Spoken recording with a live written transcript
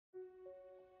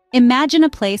Imagine a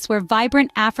place where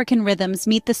vibrant African rhythms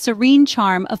meet the serene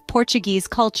charm of Portuguese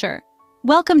culture.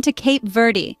 Welcome to Cape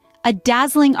Verde, a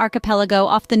dazzling archipelago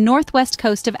off the northwest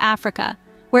coast of Africa,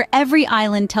 where every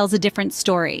island tells a different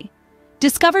story.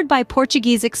 Discovered by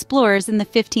Portuguese explorers in the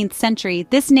 15th century,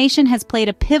 this nation has played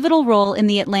a pivotal role in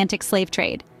the Atlantic slave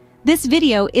trade. This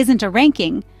video isn't a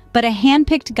ranking, but a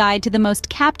hand-picked guide to the most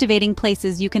captivating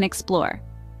places you can explore.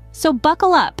 So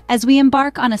buckle up as we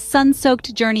embark on a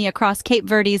sun-soaked journey across Cape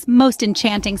Verde's most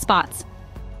enchanting spots.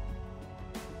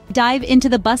 Dive into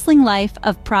the bustling life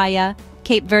of Praia,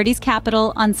 Cape Verde's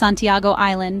capital on Santiago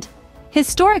Island.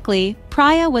 Historically,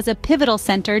 Praia was a pivotal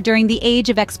center during the Age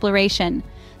of Exploration,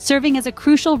 serving as a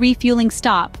crucial refueling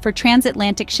stop for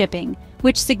transatlantic shipping,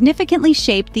 which significantly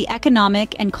shaped the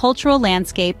economic and cultural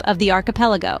landscape of the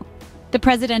archipelago. The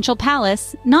presidential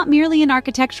palace, not merely an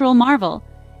architectural marvel,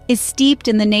 is steeped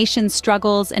in the nation's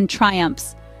struggles and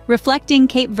triumphs, reflecting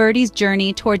Cape Verde's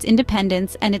journey towards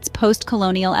independence and its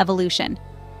post-colonial evolution.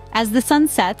 As the sun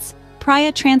sets,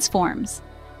 Praia transforms.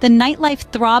 The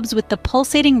nightlife throbs with the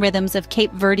pulsating rhythms of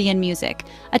Cape Verdean music,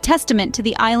 a testament to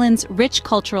the island's rich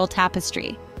cultural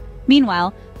tapestry.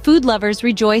 Meanwhile, food lovers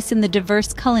rejoice in the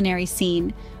diverse culinary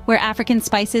scene, where African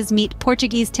spices meet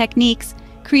Portuguese techniques,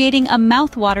 creating a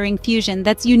mouth-watering fusion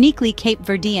that's uniquely Cape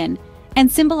Verdean, and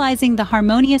symbolizing the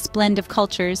harmonious blend of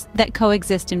cultures that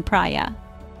coexist in Praia.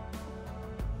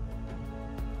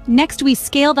 Next, we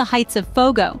scale the heights of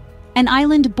Fogo, an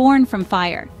island born from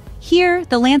fire. Here,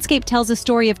 the landscape tells a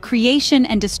story of creation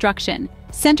and destruction,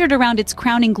 centered around its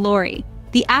crowning glory,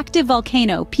 the active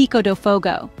volcano Pico do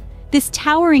Fogo. This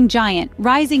towering giant,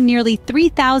 rising nearly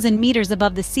 3,000 meters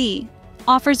above the sea,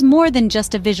 offers more than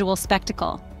just a visual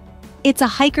spectacle. It's a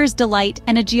hiker's delight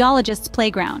and a geologist's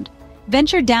playground.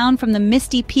 Venture down from the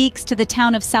misty peaks to the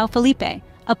town of São Filipe,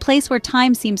 a place where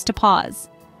time seems to pause.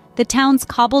 The town's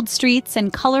cobbled streets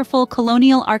and colorful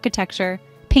colonial architecture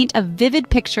paint a vivid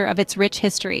picture of its rich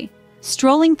history.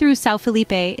 Strolling through São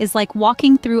Filipe is like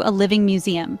walking through a living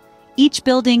museum, each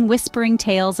building whispering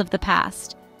tales of the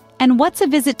past. And what's a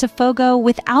visit to Fogo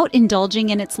without indulging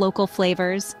in its local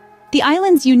flavors? The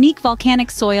island's unique volcanic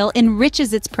soil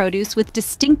enriches its produce with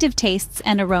distinctive tastes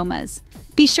and aromas.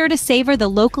 Be sure to savor the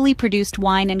locally produced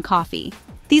wine and coffee.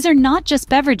 These are not just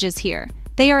beverages here,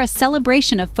 they are a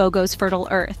celebration of Fogo's fertile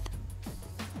earth.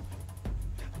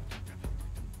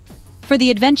 For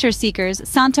the adventure seekers,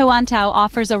 Santo Antão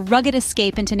offers a rugged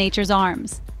escape into nature's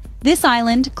arms. This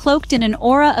island, cloaked in an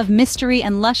aura of mystery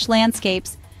and lush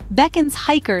landscapes, beckons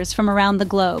hikers from around the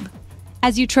globe.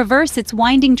 As you traverse its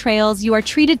winding trails, you are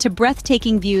treated to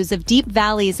breathtaking views of deep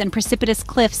valleys and precipitous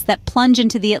cliffs that plunge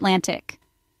into the Atlantic.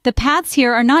 The paths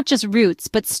here are not just routes,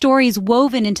 but stories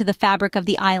woven into the fabric of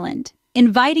the island,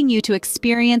 inviting you to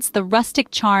experience the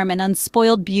rustic charm and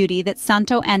unspoiled beauty that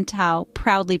Santo Antão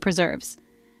proudly preserves.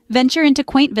 Venture into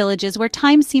quaint villages where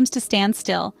time seems to stand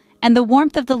still, and the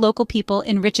warmth of the local people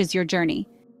enriches your journey.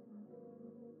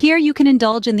 Here you can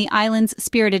indulge in the island's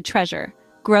spirited treasure,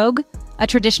 grog, a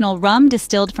traditional rum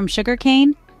distilled from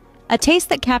sugarcane, a taste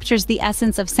that captures the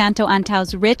essence of Santo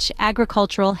Antão's rich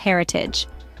agricultural heritage.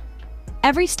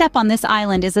 Every step on this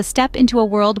island is a step into a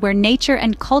world where nature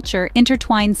and culture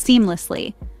intertwine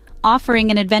seamlessly, offering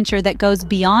an adventure that goes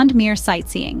beyond mere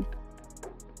sightseeing.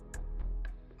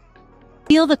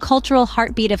 Feel the cultural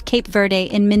heartbeat of Cape Verde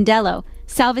in Mindelo,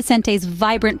 São Vicente's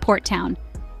vibrant port town.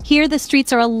 Here the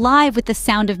streets are alive with the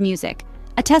sound of music,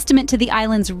 a testament to the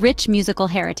island's rich musical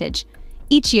heritage.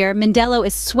 Each year, Mindelo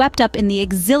is swept up in the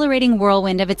exhilarating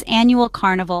whirlwind of its annual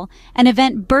carnival, an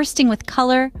event bursting with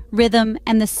color, rhythm,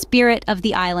 and the spirit of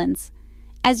the islands.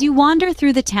 As you wander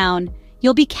through the town,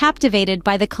 you'll be captivated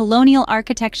by the colonial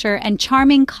architecture and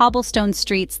charming cobblestone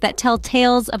streets that tell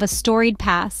tales of a storied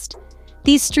past.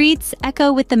 These streets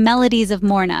echo with the melodies of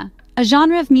morna, a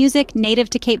genre of music native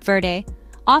to Cape Verde,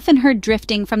 often heard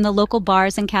drifting from the local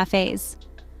bars and cafes.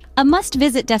 A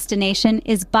must-visit destination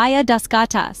is Baía das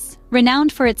Gatas,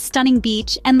 renowned for its stunning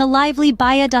beach and the lively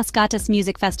Baía das Gatas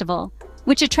Music Festival,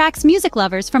 which attracts music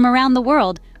lovers from around the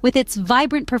world with its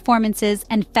vibrant performances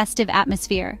and festive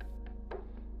atmosphere.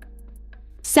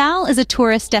 Sal is a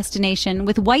tourist destination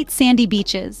with white sandy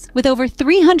beaches, with over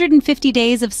 350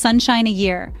 days of sunshine a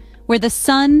year, where the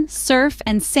sun, surf,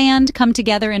 and sand come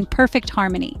together in perfect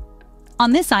harmony.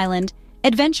 On this island,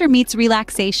 adventure meets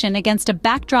relaxation against a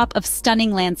backdrop of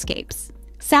stunning landscapes.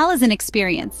 Sal is an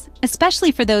experience,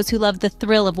 especially for those who love the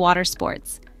thrill of water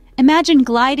sports. Imagine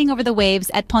gliding over the waves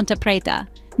at Ponta Preta,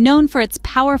 known for its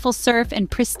powerful surf and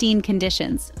pristine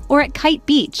conditions, or at Kite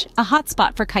Beach, a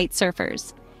hotspot for kite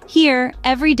surfers. Here,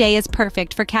 every day is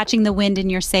perfect for catching the wind in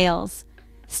your sails.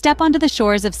 Step onto the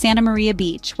shores of Santa Maria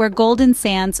Beach, where golden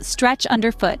sands stretch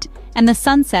underfoot and the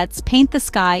sunsets paint the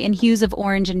sky in hues of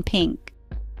orange and pink.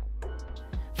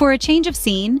 For a change of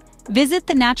scene, visit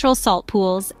the natural salt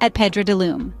pools at Pedra de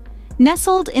Lume.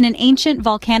 Nestled in an ancient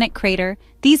volcanic crater,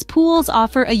 these pools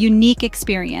offer a unique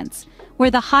experience,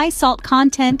 where the high salt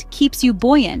content keeps you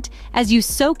buoyant as you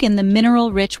soak in the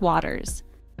mineral-rich waters.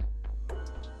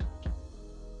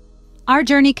 Our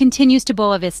journey continues to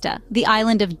Boa Vista, the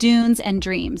island of dunes and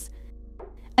dreams.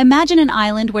 Imagine an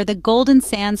island where the golden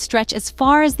sands stretch as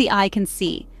far as the eye can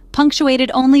see,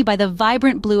 punctuated only by the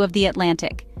vibrant blue of the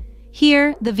Atlantic.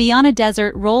 Here, the Viana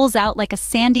Desert rolls out like a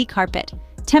sandy carpet,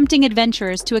 tempting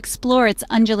adventurers to explore its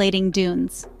undulating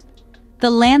dunes.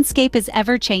 The landscape is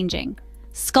ever-changing,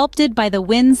 sculpted by the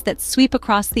winds that sweep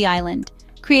across the island,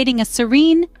 creating a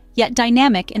serene yet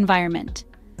dynamic environment.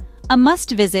 A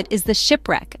must-visit is the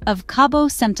shipwreck of Cabo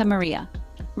Santa Maria.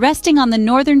 Resting on the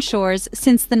northern shores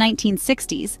since the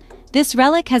 1960s, this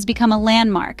relic has become a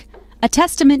landmark, a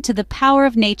testament to the power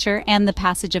of nature and the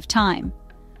passage of time.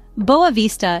 Boa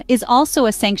Vista is also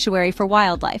a sanctuary for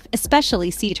wildlife,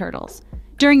 especially sea turtles.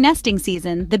 During nesting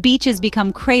season, the beaches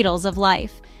become cradles of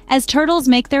life, as turtles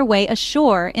make their way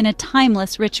ashore in a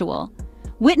timeless ritual.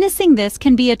 Witnessing this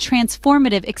can be a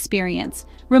transformative experience,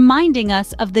 reminding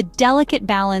us of the delicate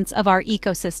balance of our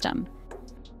ecosystem.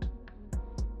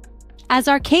 As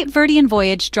our Cape Verdean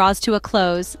voyage draws to a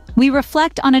close, we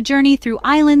reflect on a journey through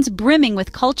islands brimming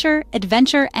with culture,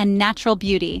 adventure, and natural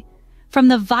beauty. From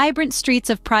the vibrant streets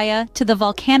of Praia to the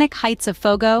volcanic heights of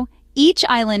Fogo, each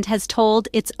island has told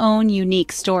its own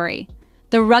unique story.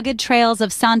 The rugged trails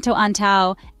of Santo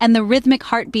Antão and the rhythmic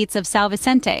heartbeats of São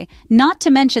Vicente, not to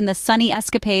mention the sunny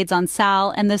escapades on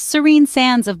Sal and the serene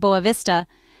sands of Boa Vista,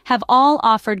 have all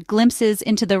offered glimpses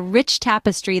into the rich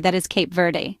tapestry that is Cape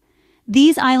Verde.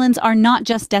 These islands are not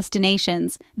just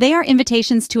destinations, they are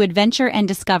invitations to adventure and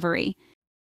discovery.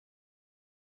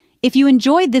 If you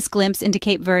enjoyed this glimpse into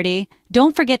Cape Verde,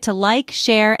 don't forget to like,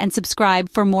 share, and subscribe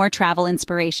for more travel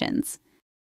inspirations.